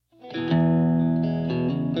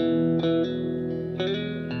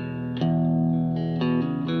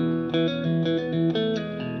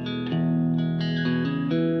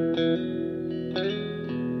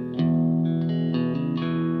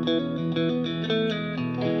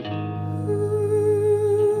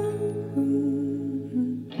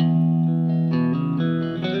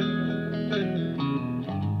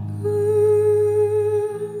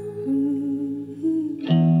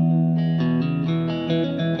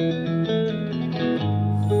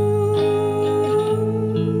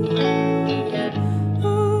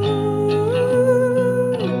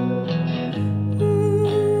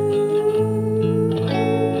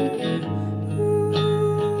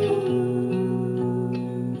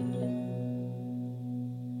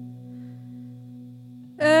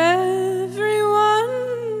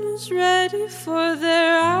for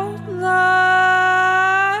their outlier.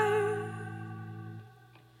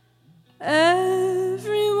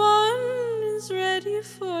 Everyone is ready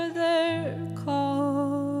for their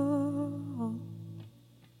call.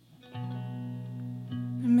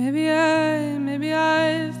 Maybe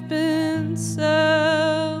I've been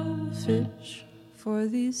selfish for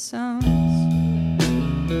these sounds.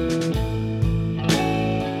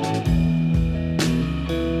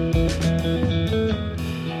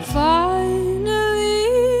 Finally,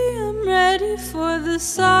 I'm ready for the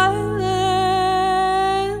silence.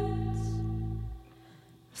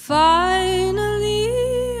 Finally,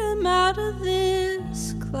 I'm out of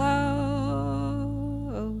this cloud.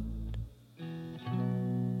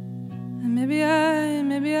 And maybe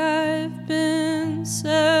I've been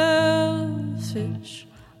selfish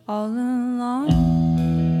all along.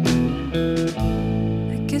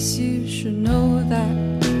 I guess you should know that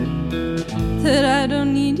I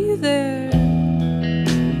don't need you there,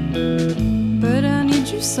 but I need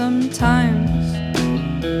you sometimes,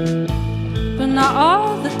 but not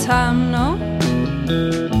all the time, no.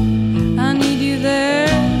 I need you there.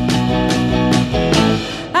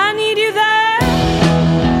 I need you there.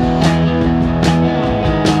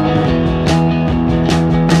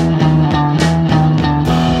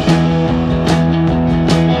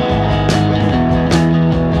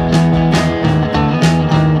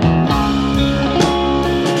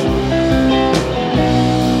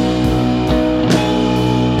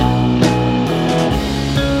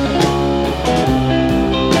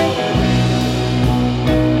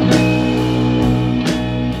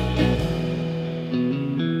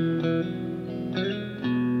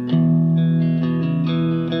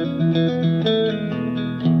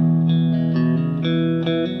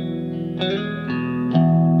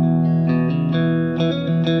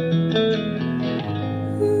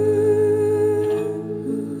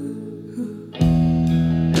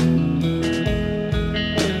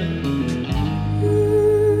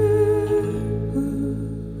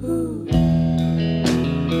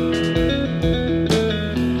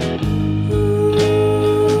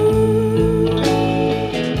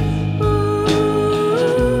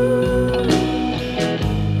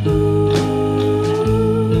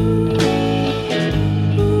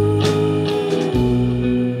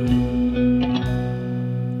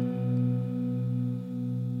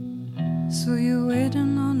 So you're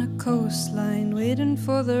waiting on a coastline, waiting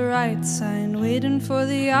for the right sign, waiting for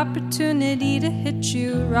the opportunity to hit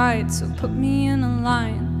you right. So put me in a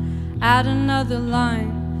line, add another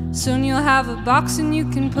line. Soon you'll have a box and you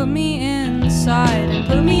can put me inside. And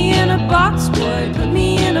put me in a box, boy, put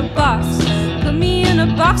me in a box. Put me in a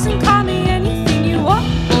box and call me anything you want,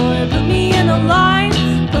 boy. Put me in a line,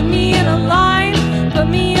 put me in a line. Put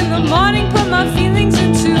me in the morning, put my feelings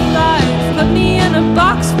into life. Put me in a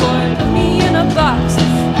box, boy, put me in a box.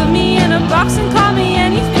 Put me in a box and call me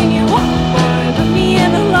anything you want, boy. Put me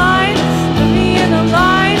in a line, put me in a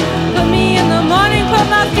line. Put me in the morning, put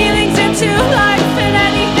my feelings into life. And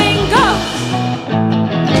anything goes,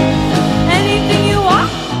 anything you want,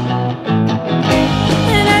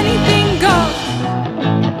 and anything goes.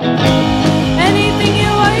 Anything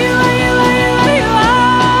you want, you want, you want, you want, you want.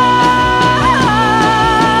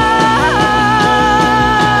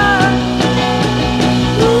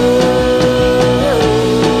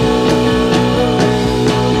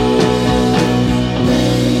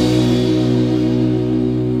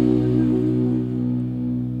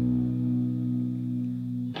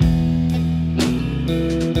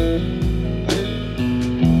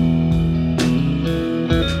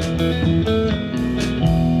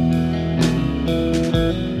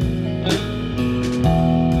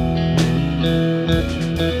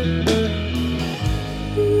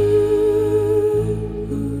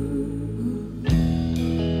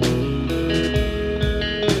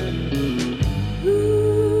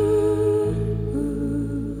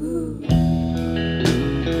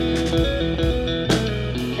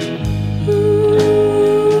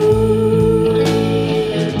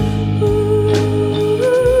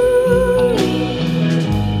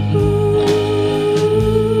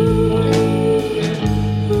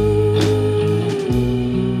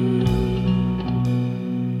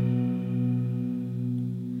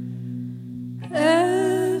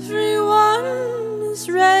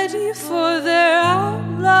 Ready for their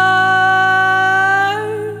outlier.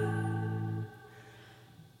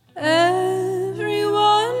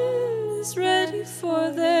 Everyone is ready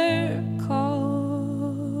for their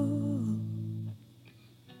call.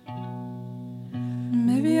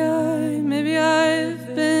 Maybe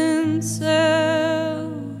I've been selfish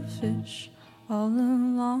all along.